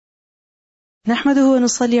نحمده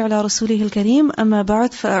ونصلي على رسوله الكريم أما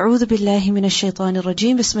بعد فأعوذ بالله من الشيطان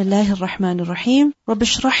الرجيم بسم الله الرحمن الرحيم رب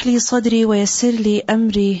اشرح لي صدري ويسر لي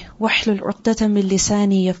أمري واحلل عقدة من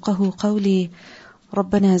لساني يفقه قولي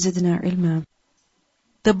ربنا زدنا علما.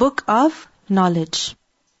 The book of knowledge.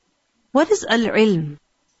 What is al-ilm?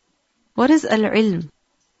 What is al-ilm?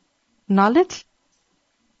 Knowledge?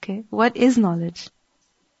 Okay, what is knowledge?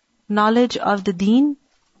 Knowledge of the deen?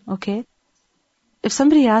 Okay. If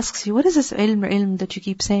somebody asks you, what is this ilm that you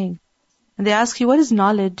keep saying? And they ask you, what is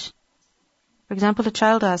knowledge? For example, a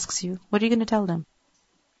child asks you, what are you going to tell them?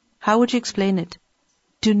 How would you explain it?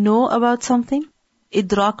 To know about something,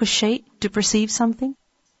 idraku shay, to perceive something,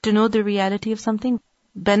 to know the reality of something,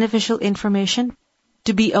 beneficial information,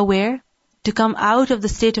 to be aware, to come out of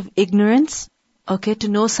the state of ignorance, okay,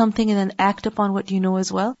 to know something and then act upon what you know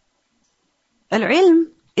as well. Al-ilm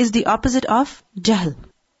is the opposite of jahl.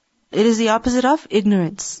 It is the opposite of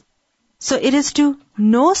ignorance. So it is to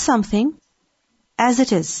know something as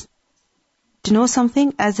it is. To know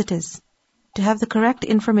something as it is. To have the correct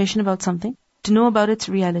information about something. To know about its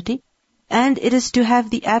reality. And it is to have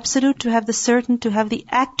the absolute, to have the certain, to have the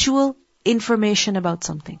actual information about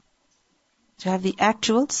something. To have the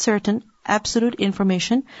actual, certain, absolute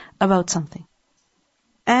information about something.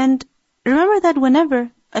 And remember that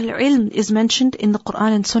whenever al-ilm is mentioned in the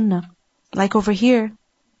Quran and Sunnah, like over here,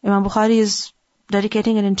 Imam Bukhari is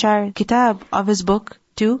dedicating an entire kitab of his book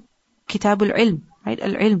to Kitabul Ilm, right?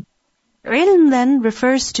 Al-Ilm. Ilm then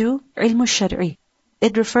refers to ilm al-shari'i.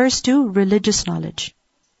 It refers to religious knowledge.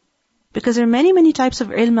 Because there are many, many types of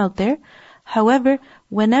ilm out there. However,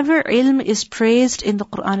 whenever ilm is praised in the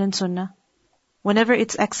Quran and Sunnah, whenever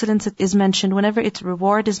its excellence is mentioned, whenever its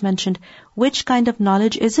reward is mentioned, which kind of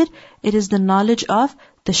knowledge is it? It is the knowledge of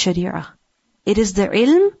the Sharia. It is the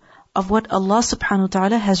ilm of what Allah subhanahu wa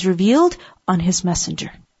ta'ala has revealed on His messenger.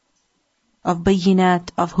 Of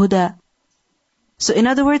bayinat, of huda. So in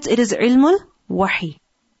other words, it is ilmul wahi.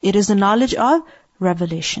 It is the knowledge of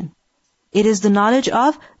revelation. It is the knowledge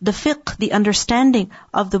of the fiqh, the understanding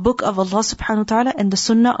of the book of Allah subhanahu wa ta'ala and the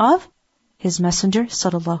sunnah of His messenger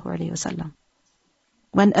sallallahu alayhi wa sallam.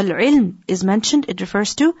 When al-ilm is mentioned, it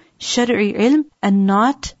refers to shari'i ilm and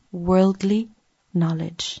not worldly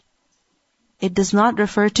knowledge. It does not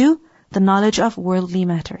refer to the knowledge of worldly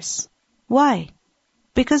matters. Why?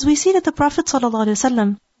 Because we see that the Prophet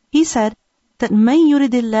ﷺ, he said that مَن يُرِدِ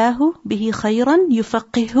اللَّهُ بِهِ خَيْرًا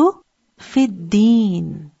يُفَقِّهُ فِي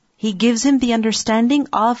الدِّينِ. He gives him the understanding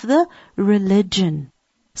of the religion.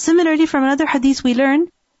 Similarly, from another hadith we learn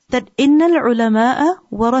that إِنَّ الْعُلَمَاءَ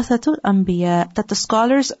وَرَثَةُ الْأَنْبِيَاءِ, that the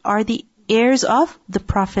scholars are the heirs of the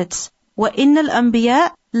prophets. وَإِنَّ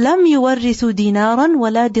الْأَنْبِيَاءَ لَمْ يُوَرِّثُوا دِينَارًا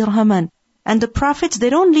وَلَا دِرْهَمًا. And the prophets, they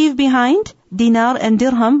don't leave behind dinar and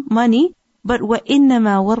dirham, money, but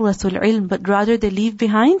وَإِنَّمَا وَرَّثُوا الْعِلْمِ, but rather they leave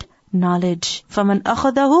behind knowledge. فَمَنْ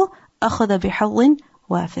أَخَذَهُ أَخَذَ بِحَظٍ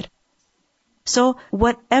وَافِرٍ. So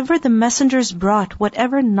whatever the messengers brought,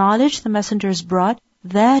 whatever knowledge the messengers brought,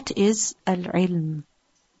 that is al-ilm.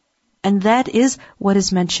 And that is what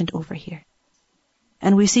is mentioned over here.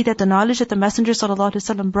 And we see that the knowledge that the Messenger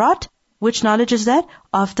ﷺ brought, which knowledge is that?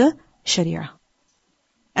 Of the Sharia.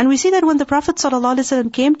 And we see that when the Prophet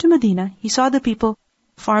ﷺ came to Medina, he saw the people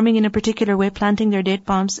farming in a particular way, planting their date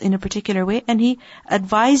palms in a particular way, and he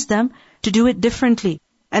advised them to do it differently.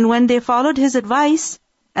 And when they followed his advice,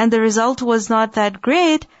 and the result was not that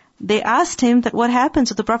great, they asked him that what happened.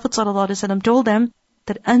 So the Prophet ﷺ told them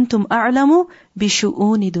that أَنْتُمْ أَعْلَمُ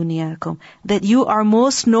بِشُؤُونِ دُنْيَاكُمْ, that you are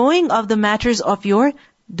most knowing of the matters of your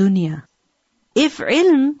dunya. If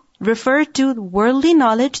ilm referred to worldly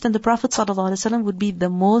knowledge, then the Prophet ﷺ would be the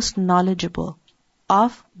most knowledgeable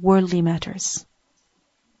of worldly matters.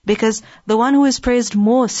 Because the one who is praised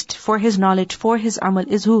most for his knowledge, for his amal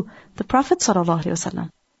is who? The Prophet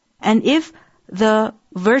ﷺ. And if the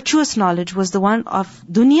virtuous knowledge was the one of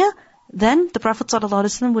dunya, then the Prophet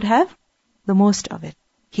ﷺ would have the most of it.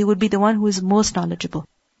 He would be the one who is most knowledgeable.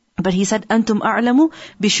 But he said, أَنْتُمْ أَعْلَمُ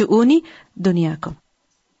بِشُؤُونِ دُنْيَاكُمْ.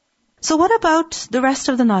 So what about the rest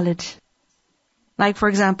of the knowledge? Like for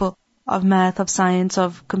example, of math, of science,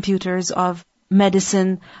 of computers, of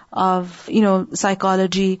medicine, of,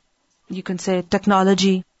 psychology, you can say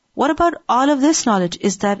technology. What about all of this knowledge?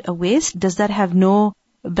 Is that a waste? Does that have no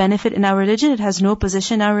benefit in our religion? It has no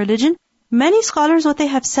position in our religion? Many scholars, what they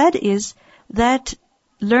have said is that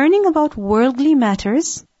learning about worldly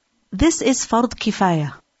matters, this is fard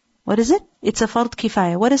kifaya. What is it? It's a fard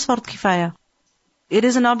kifaya. What is fard kifaya? It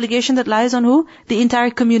is an obligation that lies on who? The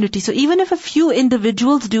entire community. So even if a few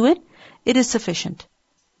individuals do it, it is sufficient.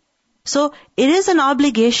 So it is an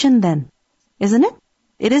obligation then, isn't it?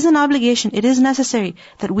 It is an obligation. It is necessary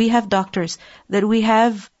that we have doctors, that we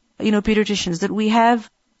have, pediatricians, that we have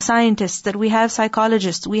scientists, that we have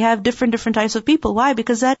psychologists, we have different types of people. Why?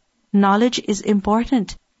 Because that knowledge is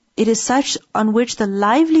important. It is such on which the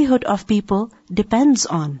livelihood of people depends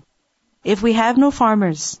on. If we have no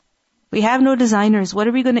farmers, we have no designers, what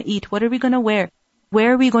are we going to eat? What are we going to wear?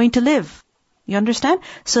 Where are we going to live? You understand?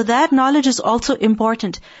 So that knowledge is also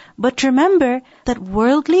important. But remember that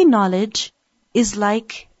worldly knowledge is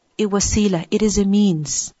like a wasila. It is a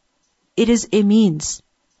means. It is a means.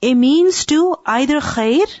 A means to either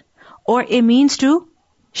khair or a means to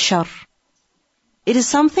shar. It is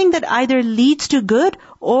something that either leads to good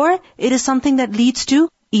or it is something that leads to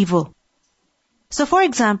evil. So for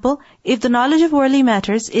example, if the knowledge of worldly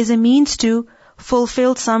matters is a means to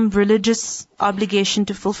fulfill some religious obligation,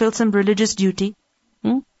 to fulfill some religious duty,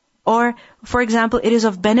 or for example, it is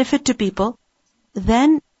of benefit to people,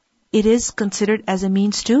 then it is considered as a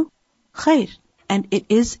means to khair. And it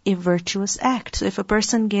is a virtuous act. So if a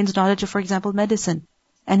person gains knowledge of, for example, medicine,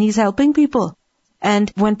 and he's helping people,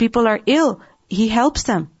 and when people are ill, he helps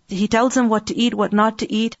them. He tells them what to eat, what not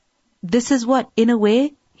to eat. This is what, in a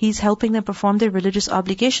way, he's helping them perform their religious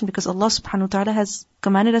obligation, because Allah subhanahu wa ta'ala has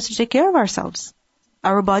commanded us to take care of ourselves.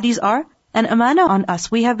 Our bodies are an amana on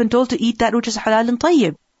us. We have been told to eat that which is halal and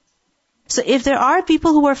tayyib. So if there are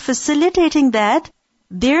people who are facilitating that,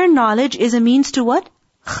 their knowledge is a means to what?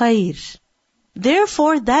 Khair.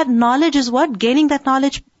 Therefore, that knowledge is what? Gaining that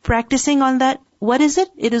knowledge, practicing on that. What is it?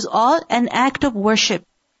 It is all an act of worship.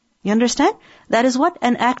 You understand? That is what?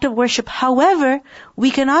 An act of worship. However,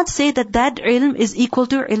 we cannot say that that ilm is equal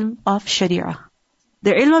to ilm of sharia.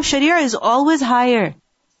 The ilm of sharia is always higher.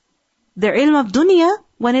 The ilm of dunya,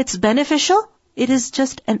 when it's beneficial, it is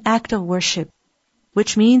just an act of worship.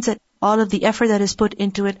 Which means that all of the effort that is put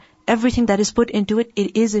into it, everything that is put into it,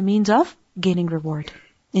 it is a means of gaining reward.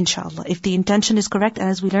 Inshallah. If the intention is correct, and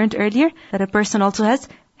as we learned earlier, that a person also has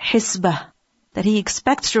hisbah, that he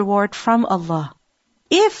expects reward from Allah.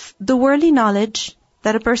 If the worldly knowledge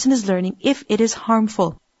that a person is learning, if it is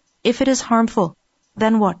harmful,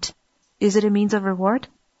 then what? Is it a means of reward?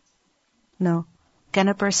 No. Can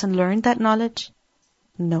a person learn that knowledge?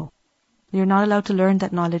 No. You're not allowed to learn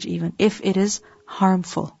that knowledge even if it is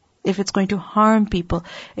harmful. If it's going to harm people,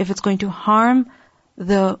 if it's going to harm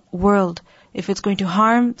the world, if it's going to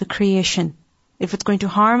harm the creation, if it's going to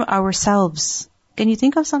harm ourselves. Can you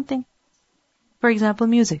think of something? For example,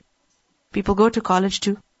 music. People go to college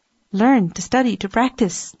to learn, to study, to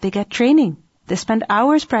practice. They get training. They spend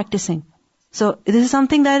hours practicing. So this is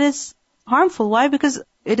something that is harmful. Why? Because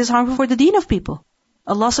it is harmful for the deen of people.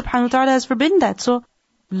 Allah subhanahu wa ta'ala has forbidden that. So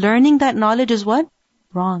learning that knowledge is what?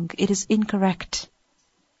 Wrong. It is incorrect.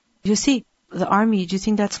 You see, the army, do you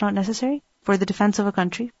think that's not necessary for the defense of a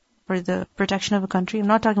country? For the protection of a country? I'm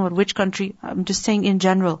not talking about which country. I'm just saying in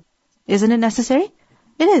general. Isn't it necessary?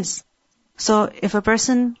 It is. So if a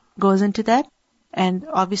person goes into that, and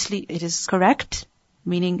obviously it is correct,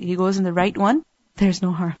 meaning he goes in the right one, there's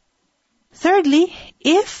no harm. Thirdly,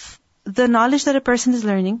 if the knowledge that a person is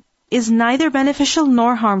learning is neither beneficial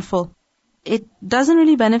nor harmful, it doesn't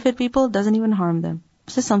really benefit people, doesn't even harm them.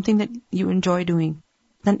 It's just something that you enjoy doing.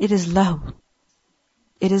 Then it is lahu.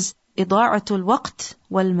 It is ida'atul waqt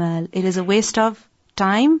wal mal. It is a waste of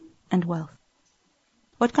time and wealth.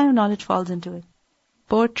 What kind of knowledge falls into it?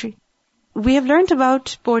 Poetry. We have learned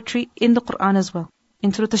about poetry in the Quran as well,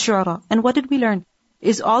 in Surah Ash-Shu'ara. And what did we learn?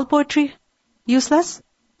 Is all poetry useless?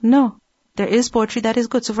 No. There is poetry that is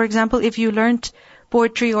good. So for example, if you learned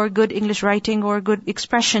poetry or good English writing or good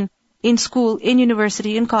expression in school, in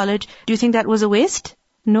university, in college, do you think that was a waste?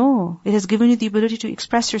 No. It has given you the ability to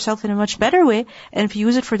express yourself in a much better way. And if you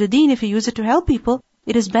use it for the deen, if you use it to help people,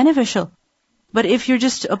 it is beneficial. But if you're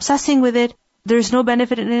just obsessing with it, there's no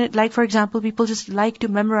benefit in it. Like for example, people just like to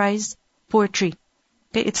memorize poetry.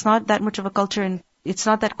 Okay, it's not that much of a culture and it's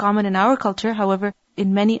not that common in our culture. However,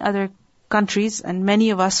 in many other countries and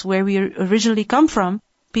many of us where we originally come from,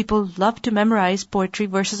 people love to memorize poetry,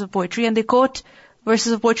 verses of poetry, and they quote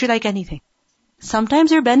verses of poetry like anything.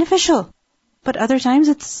 Sometimes they're beneficial, but other times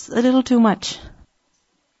it's a little too much.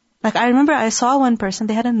 Like I remember I saw one person,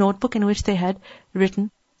 they had a notebook in which they had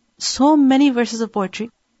written so many verses of poetry,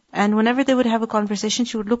 and whenever they would have a conversation,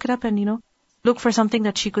 she would look it up and, look for something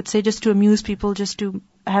that she could say just to amuse people, just to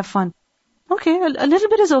have fun. Okay, a little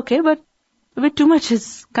bit is okay, but a bit too much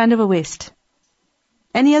is kind of a waste.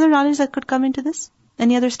 Any other knowledge that could come into this?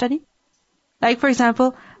 Any other study? Like for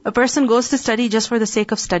example, a person goes to study just for the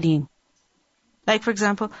sake of studying. Like for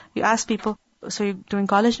example, you ask people, so you're doing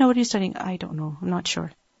college now, what are you studying? I don't know, I'm not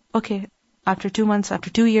sure. Okay, after 2 months,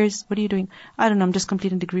 after 2 years, what are you doing? I don't know, I'm just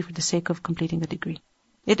completing a degree for the sake of completing the degree.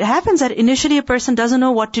 It happens that initially a person doesn't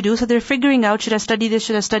know what to do, so they're figuring out, should I study this,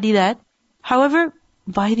 should I study that? However,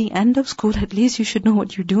 by the end of school, at least you should know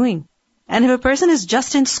what you're doing. And if a person is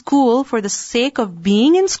just in school for the sake of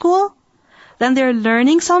being in school, then they're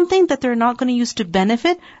learning something that they're not going to use to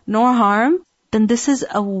benefit nor harm, then this is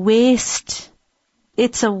a waste.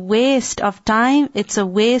 It's a waste of time, it's a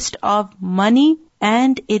waste of money,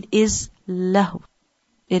 and it is lahw.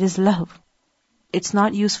 It is lahw. It's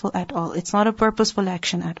not useful at all. It's not a purposeful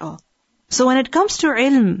action at all. So when it comes to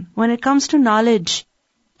ilm, when it comes to knowledge,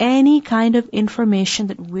 any kind of information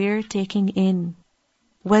that we're taking in,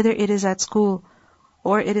 whether it is at school,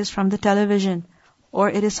 or it is from the television, or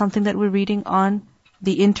it is something that we're reading on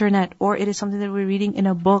the internet, or it is something that we're reading in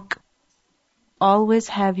a book, always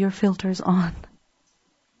have your filters on.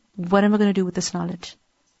 What am I going to do with this knowledge?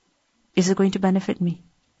 Is it going to benefit me?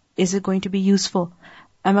 Is it going to be useful?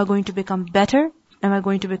 Am I going to become better? Am I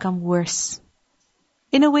going to become worse?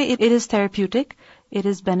 In a way, it is therapeutic, it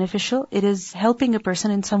is beneficial, it is helping a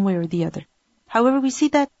person in some way or the other. However, we see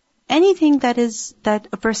that anything that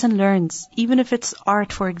a person learns, even if it's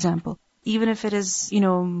art, for example, even if it is,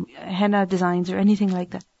 henna designs or anything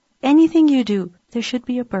like that, anything you do, there should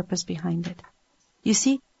be a purpose behind it. You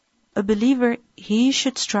see, a believer, he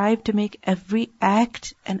should strive to make every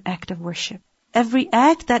act an act of worship. Every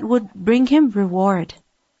act that would bring him reward.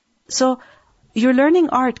 So, you're learning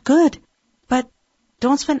art, good, but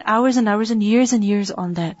don't spend hours and hours and years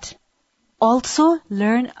on that. Also,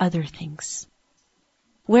 learn other things.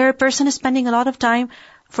 Where a person is spending a lot of time,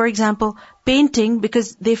 for example, painting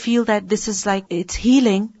because they feel that this is like, it's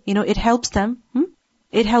healing, it helps them.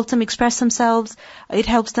 It helps them express themselves. It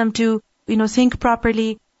helps them to, think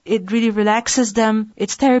properly. It really relaxes them.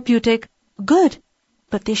 It's therapeutic. Good.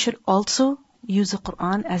 But they should also use the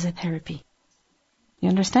Quran as a therapy. You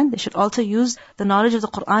understand? They should also use the knowledge of the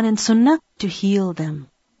Quran and Sunnah to heal them.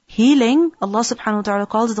 Healing, Allah subhanahu wa ta'ala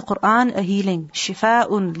calls the Quran a healing.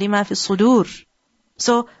 Shifa'un lima fi sudur.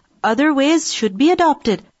 So, other ways should be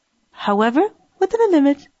adopted. However, within a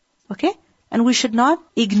limit. Okay? And we should not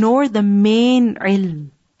ignore the main ilm.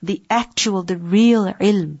 The actual, the real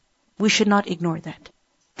ilm. We should not ignore that.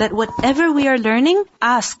 That whatever we are learning,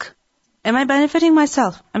 ask. Am I benefiting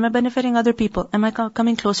myself? Am I benefiting other people? Am I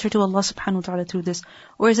coming closer to Allah subhanahu wa ta'ala through this?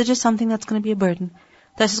 Or is it just something that's going to be a burden?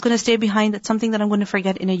 That's just going to stay behind, that's something that I'm going to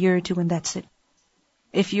forget in a year or two and that's it.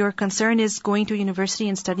 If your concern is going to university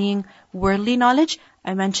and studying worldly knowledge,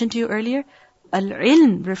 I mentioned to you earlier,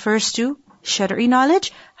 al-ilm refers to shari'i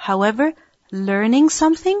knowledge. However, learning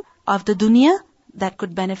something of the dunya that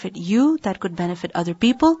could benefit you, that could benefit other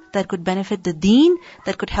people, that could benefit the deen,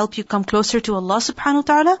 that could help you come closer to Allah subhanahu wa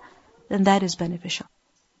ta'ala, then that is beneficial.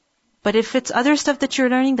 But if it's other stuff that you're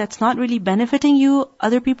learning that's not really benefiting you,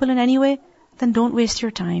 other people in any way, then don't waste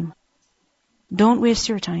your time. Don't waste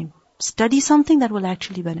your time. Study something that will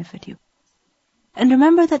actually benefit you. And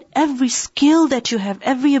remember that every skill that you have,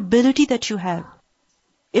 every ability that you have,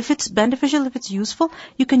 if it's beneficial, if it's useful,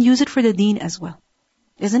 you can use it for the deen as well.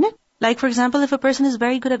 Isn't it? Like for example, if a person is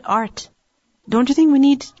very good at art, don't you think we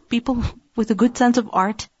need people with a good sense of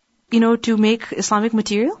art, to make Islamic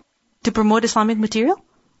material? To promote Islamic material?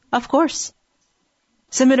 Of course.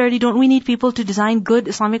 Similarly, don't we need people to design good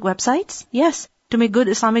Islamic websites? Yes. To make good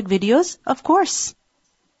Islamic videos? Of course.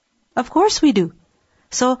 Of course we do.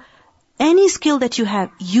 So, any skill that you have,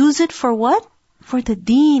 use it for what? For the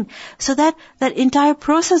deen. So that entire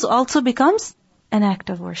process also becomes an act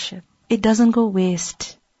of worship. It doesn't go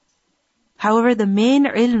waste. However, the main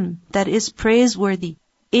ilm that is praiseworthy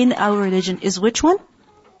in our religion is which one?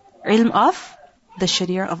 Ilm of the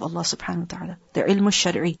Sharia of Allah subhanahu wa ta'ala. The ilm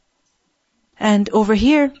al-shari'i. And over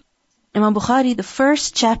here, Imam Bukhari, the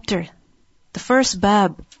first chapter, the first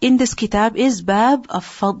bab in this kitab is bab of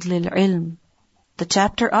fadl al-ilm. The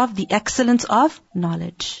chapter of the excellence of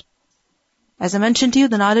knowledge. As I mentioned to you,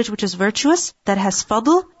 the knowledge which is virtuous, that has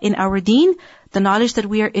fadl in our deen, the knowledge that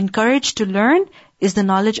we are encouraged to learn is the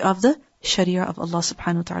knowledge of the Sharia of Allah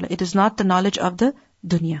subhanahu wa ta'ala. It is not the knowledge of the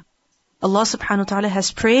dunya. Allah subhanahu wa ta'ala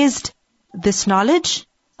has praised this knowledge.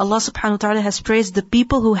 Allah subhanahu wa ta'ala has praised the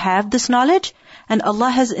people who have this knowledge, and Allah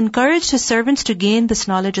has encouraged His servants to gain this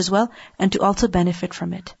knowledge as well, and to also benefit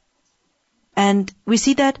from it. And we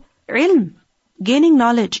see that ilm, gaining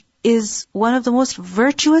knowledge, is one of the most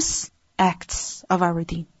virtuous acts of our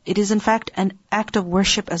deen. It is in fact an act of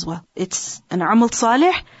worship as well. It's an amal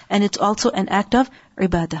salih, and it's also an act of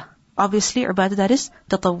ibadah. Obviously, ibadah that is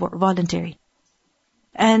tatawwu', voluntary.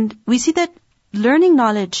 And we see that learning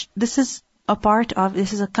knowledge, this is a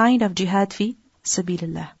kind of jihad fi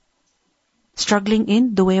sabilillah. Struggling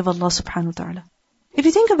in the way of Allah subhanahu wa ta'ala. If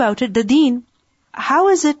you think about it, the deen, how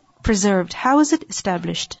is it preserved. How is it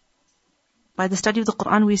established? By the study of the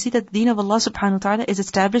Quran, we see that the deen of Allah subhanahu wa ta'ala is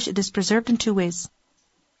established, it is preserved in two ways.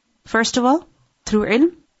 First of all, through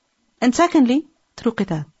ilm, and secondly, through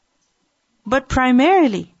qital. But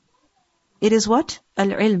primarily, it is what?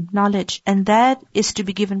 Al-ilm, knowledge. And that is to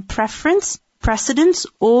be given precedence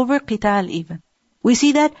over qital even. We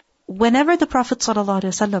see that whenever the Prophet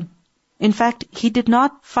ﷺ, in fact, he did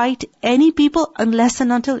not fight any people unless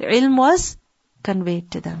and until ilm was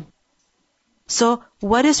conveyed to them. So,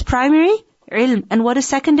 what is primary? Ilm. And what is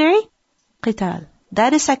secondary? Qital.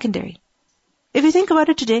 That is secondary. If you think about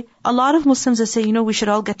it today, a lot of Muslims are saying, we should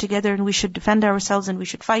all get together and we should defend ourselves and we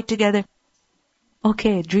should fight together.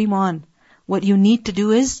 Okay, dream on. What you need to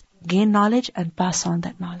do is gain knowledge and pass on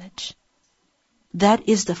that knowledge. That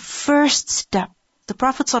is the first step. The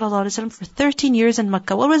Prophet ﷺ for 13 years in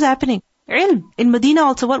Makkah, what was happening? Ilm. In Medina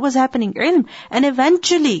also, what was happening? Ilm. And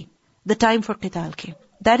eventually, the time for qital came.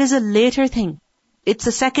 That is a later thing. It's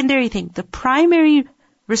a secondary thing. The primary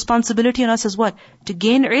responsibility on us is what? To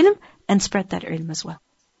gain ilm and spread that ilm as well.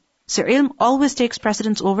 So ilm always takes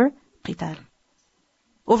precedence over qital.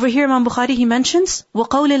 Over here, Imam Bukhari, he mentions,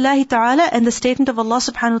 وَقَوْلِ اللَّهِ تَعَالَى, and the statement of Allah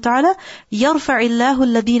subhanahu wa ta'ala, يَرْفَعِ اللَّهُ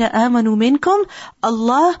الَّذِينَ آمَنُوا مِنْكُمْ,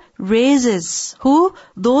 Allah raises, who?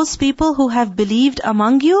 Those people who have believed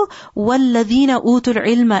among you, وَالَّذِينَ أُوتُوا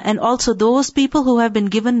الْعِلْمَ, and also those people who have been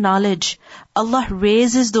given knowledge. Allah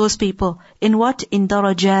raises those people. In what? In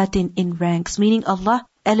darajatin, in ranks. Meaning Allah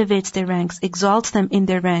elevates their ranks, exalts them in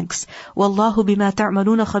their ranks. وَاللَّهُ بِمَا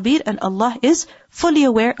تَعْمَلُونَ خَبِيرٌ, and Allah is fully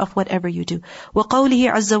aware of whatever you do.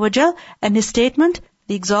 وَقَوْلِهِ عَزَّ وَجَلَّ, and His statement,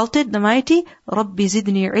 the exalted, the mighty, رَبِّ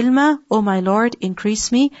زِدْنِي عِلْمًا, O my Lord,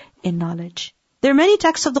 increase me in knowledge. There are many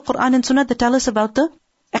texts of the Quran and Sunnah that tell us about the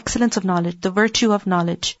excellence of knowledge, the virtue of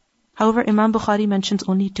knowledge. However, Imam Bukhari mentions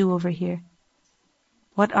only two over here.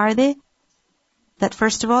 What are they? That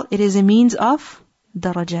first of all, it is a means of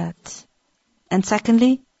darajat. And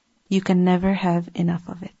secondly, you can never have enough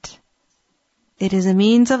of it. It is a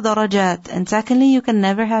means of darajat. And secondly, you can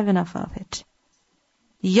never have enough of it.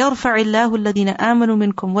 يَرْفَعِ اللَّهُ الَّذِينَ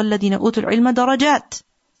آمَنُوا مِنْكُمْ وَالَّذِينَ أُوتُوا الْعِلْمَ دَرَجَاتٍ.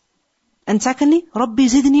 And secondly, رَبِّ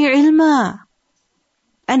زِدْنِي عِلْمًا.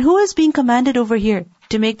 And who is being commanded over here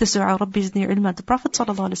to make this dua, رَبِّ زِدْنِي عِلْمًا? The Prophet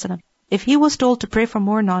ﷺ. If he was told to pray for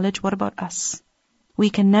more knowledge, what about us?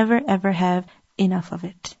 We can never ever have enough of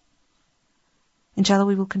it. Inshallah,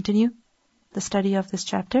 we will continue the study of this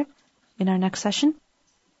chapter in our next session.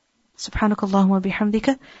 سبحانك اللهم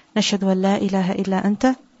وبحمدك نشهد أن لا إله إلا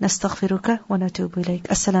أنت نستغفرك ونتوب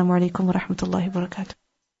إليك. السلام عليكم ورحمة الله وبركاته.